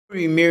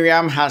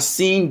Mariam has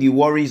seen the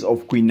worries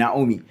of Queen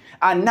Naomi,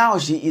 and now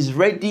she is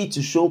ready to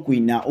show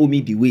Queen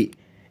Naomi the way.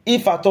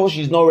 If at all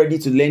she's not ready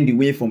to learn the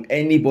way from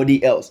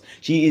anybody else,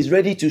 she is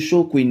ready to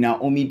show Queen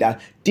Naomi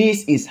that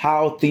this is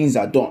how things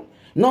are done.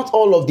 Not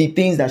all of the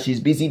things that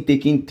she's busy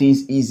taking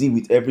things easy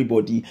with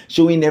everybody,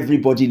 showing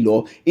everybody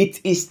law.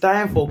 It is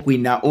time for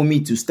Queen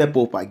Naomi to step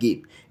up her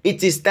game.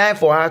 It is time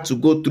for her to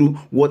go through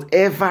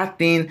whatever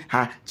thing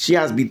she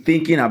has been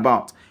thinking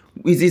about.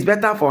 It is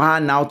better for her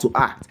now to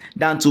act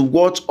than to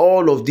watch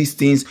all of these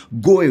things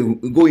go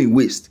in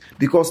waste.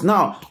 Because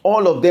now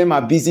all of them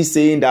are busy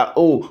saying that,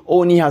 oh,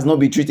 Oni has not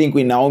been treating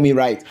Queen Naomi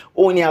right.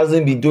 Oni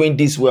hasn't been doing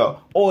this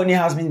well. Oni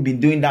hasn't been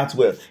doing that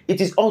well.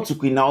 It is up to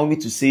Queen Naomi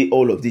to say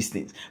all of these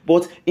things.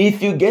 But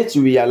if you get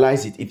to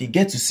realize it, if you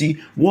get to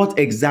see what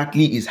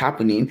exactly is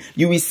happening,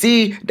 you will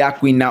see that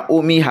Queen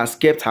Naomi has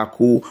kept her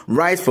cool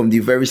right from the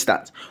very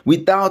start,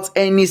 without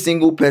any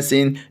single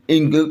person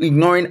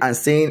ignoring and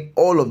saying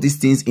all of these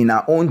things in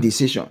her own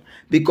decision,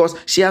 because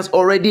she has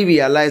already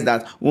realized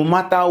that no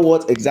matter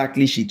what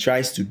exactly she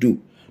tries to do,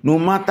 no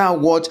matter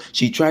what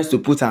she tries to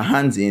put her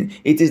hands in,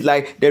 it is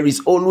like there is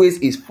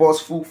always a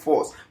forceful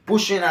force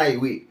pushing her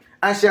away.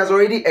 And she has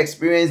already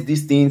experienced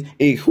these things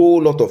a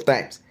whole lot of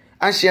times.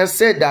 And she has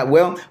said that,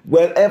 well,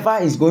 whatever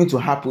is going to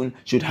happen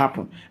should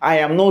happen. I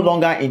am no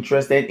longer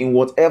interested in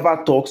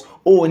whatever talks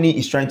Oni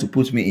is trying to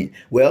put me in.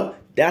 Well,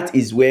 that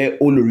is where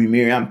Olori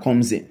Mariam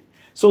comes in.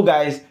 So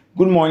guys,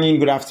 good morning,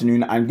 good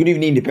afternoon, and good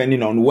evening,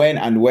 depending on when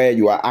and where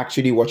you are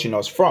actually watching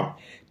us from.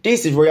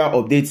 This is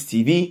Royal Updates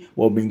TV.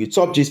 We'll bring you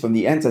top gist from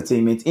the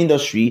entertainment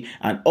industry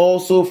and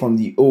also from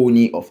the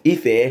OONI of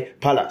Ife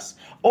Palace.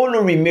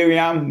 Olori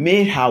Mariam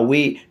made her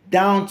way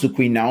down to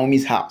Queen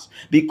Naomi's house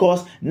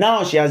because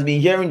now she has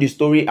been hearing the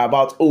story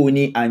about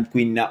OONI and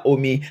Queen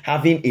Naomi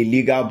having a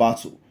legal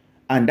battle.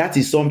 And that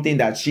is something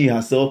that she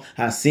herself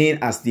has seen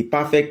as the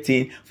perfect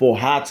thing for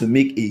her to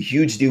make a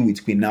huge deal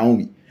with Queen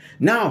Naomi.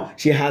 Now,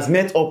 she has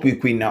met up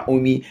with Queen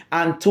Naomi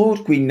and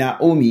told Queen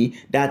Naomi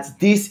that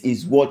this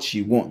is what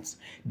she wants.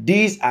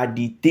 These are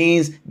the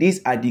things,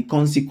 these are the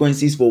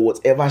consequences for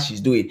whatever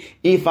she's doing.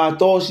 If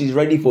at all she's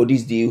ready for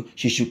this deal,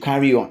 she should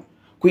carry on.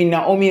 Queen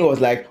Naomi was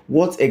like,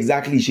 what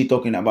exactly is she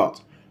talking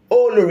about?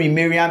 Olori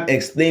Mariam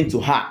explained to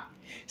her,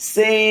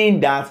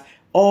 saying that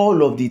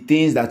all of the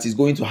things that is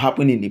going to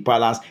happen in the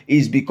palace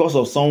is because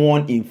of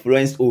someone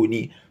influenced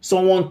Oni.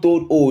 Someone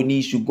told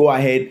Oni should go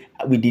ahead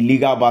with the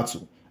legal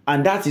battle.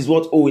 And that is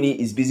what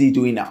Oni is busy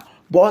doing now.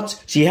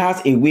 But she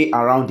has a way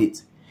around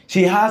it.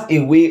 She has a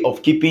way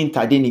of keeping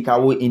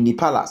Tadenikawo in the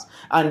palace.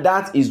 And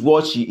that is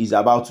what she is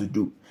about to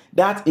do.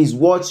 That is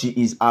what she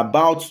is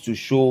about to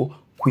show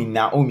Queen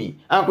Naomi.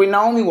 And Queen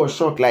Naomi was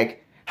shocked,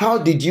 like, how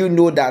did you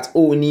know that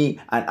Oni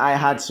and I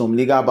had some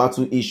legal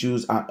battle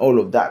issues and all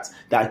of that?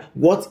 That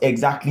what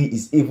exactly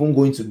is even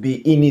going to be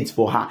in it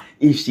for her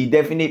if she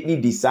definitely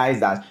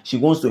decides that she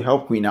wants to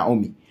help Queen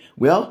Naomi?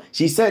 Well,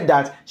 she said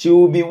that she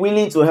will be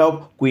willing to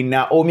help Queen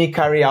Naomi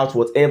carry out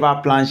whatever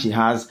plan she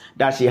has,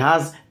 that she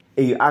has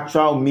an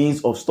actual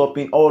means of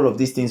stopping all of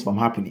these things from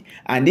happening.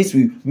 And this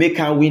will make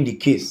her win the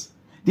case.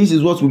 This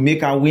is what will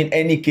make her win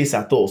any case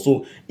at all.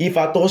 So if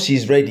at all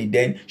she's ready,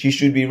 then she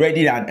should be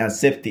ready and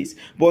accept it.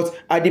 But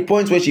at the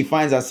point where she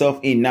finds herself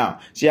in now,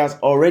 she has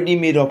already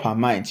made up her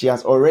mind. She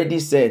has already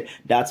said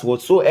that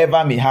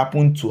whatsoever may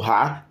happen to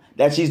her,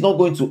 that she's not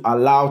going to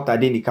allow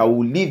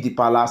Tadenikawo leave the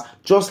palace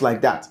just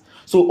like that.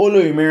 So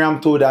Olori Mariam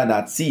told her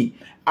that, see,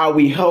 I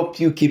will help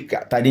you keep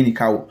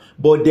Tadenikawo,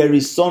 but there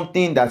is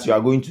something that you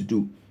are going to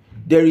do.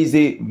 There is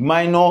a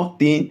minor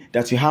thing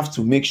that you have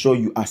to make sure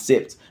you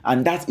accept,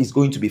 and that is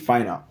going to be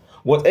final.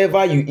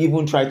 Whatever you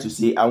even try to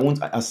say, I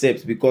won't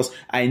accept, because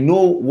I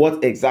know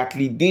what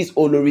exactly these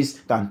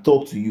Oloris can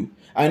talk to you.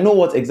 I know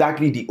what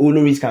exactly the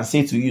Oloris can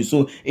say to you.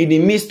 So in the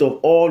midst of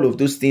all of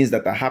those things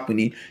that are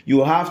happening,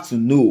 you have to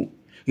know.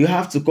 You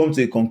have to come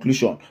to a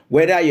conclusion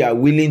whether you are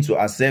willing to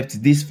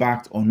accept this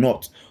fact or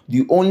not.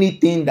 The only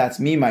thing that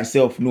me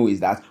myself know is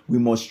that we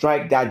must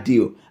strike that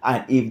deal.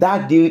 And if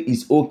that deal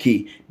is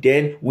okay,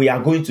 then we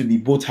are going to be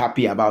both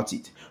happy about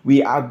it.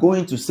 We are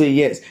going to say,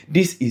 yes,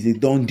 this is a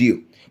done deal.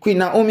 Queen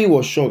Naomi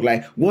was shocked,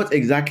 like, what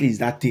exactly is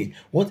that thing?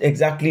 What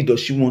exactly does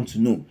she want to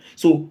know?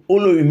 So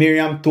Olori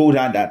Mariam told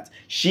her that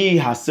she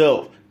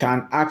herself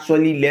can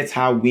actually let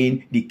her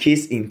win the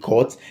case in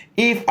court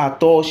if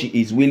at all she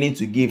is willing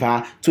to give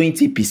her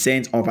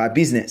 20% of her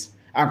business.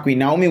 And Queen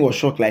Naomi was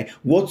shocked, like,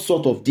 what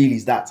sort of deal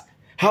is that?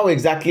 How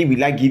exactly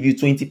will I give you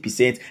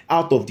 20%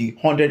 out of the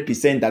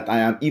 100% that I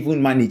am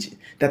even managing,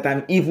 that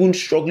I'm even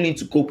struggling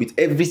to cope with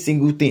every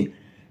single thing?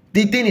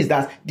 The thing is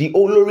that the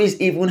Oloris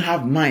even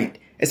have mind,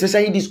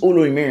 especially this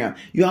Olori Mariam.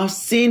 You have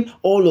seen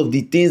all of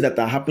the things that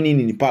are happening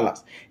in the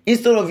palace.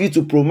 Instead of you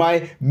to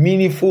provide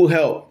meaningful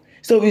help,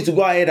 instead of you to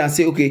go ahead and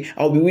say, okay,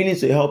 I'll be willing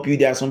to help you.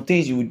 There are some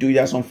things you will do.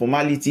 There are some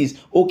formalities.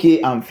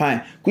 Okay, I'm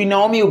fine. Queen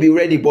Naomi will be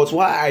ready, but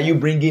why are you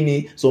bringing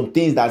in some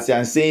things that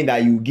are saying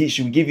that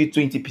she will give you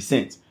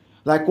 20%?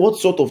 Like, what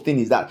sort of thing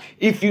is that?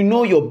 If you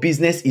know your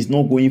business is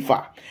not going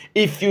far,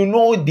 if you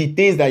know the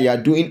things that you are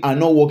doing are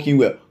not working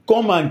well,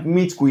 come and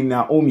meet Queen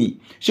Naomi.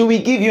 She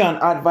will give you an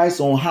advice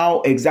on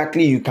how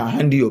exactly you can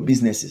handle your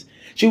businesses.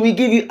 She will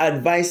give you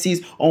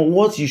advices on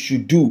what you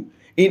should do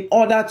in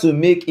order to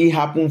make it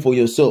happen for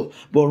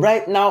yourself. But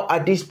right now,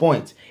 at this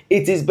point,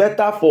 it is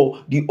better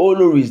for the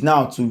Oloris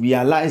now to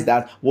realize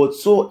that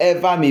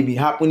whatsoever may be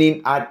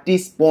happening at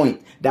this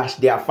point that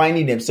they are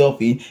finding themselves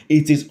in,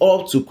 it is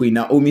up to Queen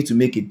Naomi to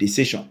make a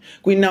decision.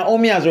 Queen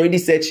Naomi has already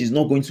said she's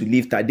not going to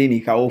leave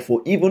Tadenikawo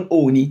for even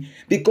Oni,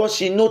 because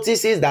she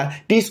notices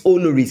that these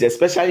Oloris,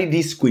 especially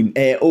this Queen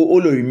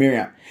Olori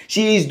Mariam,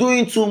 she is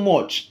doing too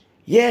much.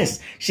 Yes,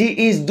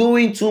 she is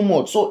doing too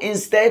much. So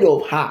instead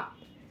of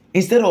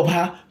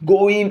her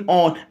going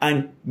on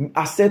and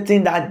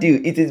accepting that deal,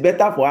 it is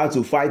better for her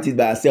to fight it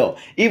by herself.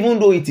 Even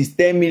though it is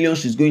 10 million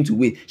she's going to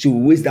waste, she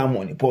will waste that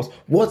money. But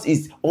what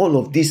is all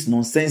of this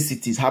nonsense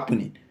is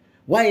happening?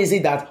 Why is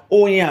it that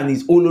Oni and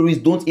his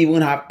Oloris don't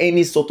even have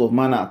any sort of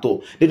manner at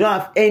all? They don't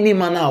have any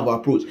manner of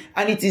approach.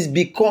 And it is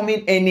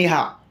becoming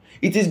anyhow.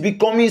 It is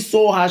becoming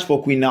so harsh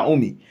for Queen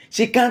Naomi.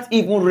 She can't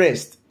even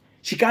rest.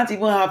 She can't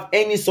even have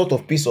any sort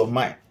of peace of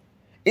mind.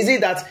 Is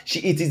it that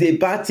it is a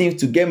bad thing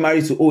to get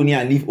married to Oni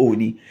and leave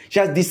Oni? She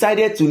has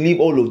decided to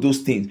leave all of those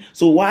things.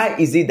 So why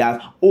is it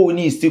that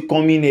Oni is still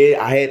coming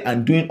ahead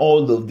and doing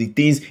all of the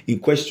things in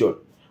question?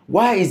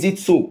 Why is it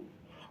so?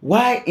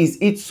 Why is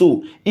it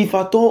so? If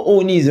at all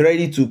Oni is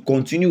ready to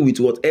continue with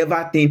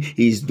whatever thing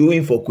he is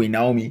doing for Queen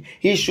Naomi,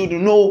 he should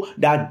know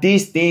that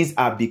these things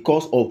are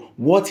because of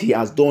what he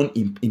has done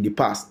in the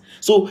past.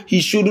 So he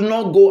should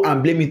not go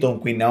and blame it on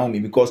Queen Naomi,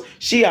 because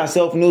she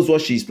herself knows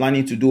what she is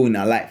planning to do in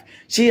her life.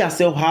 She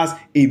herself has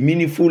a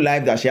meaningful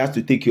life that she has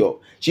to take care of.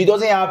 She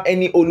doesn't have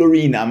any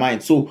Olori in her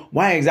mind. So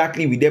why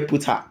exactly will they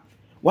put her?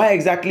 Why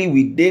exactly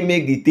will they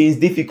make the things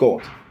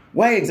difficult?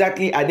 Why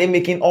exactly are they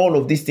making all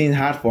of these things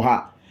hard for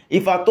her?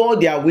 If at all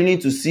they are willing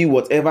to see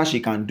whatever she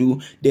can do,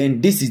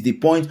 then this is the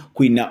point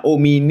Queen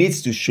Naomi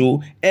needs to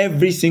show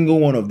every single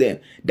one of them,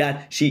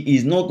 that she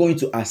is not going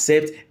to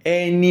accept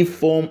any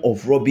form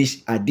of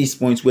rubbish at this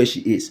point where she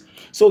is.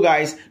 So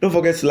guys, don't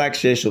forget to like,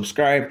 share,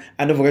 subscribe,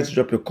 and don't forget to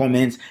drop your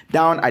comments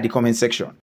down at the comment section.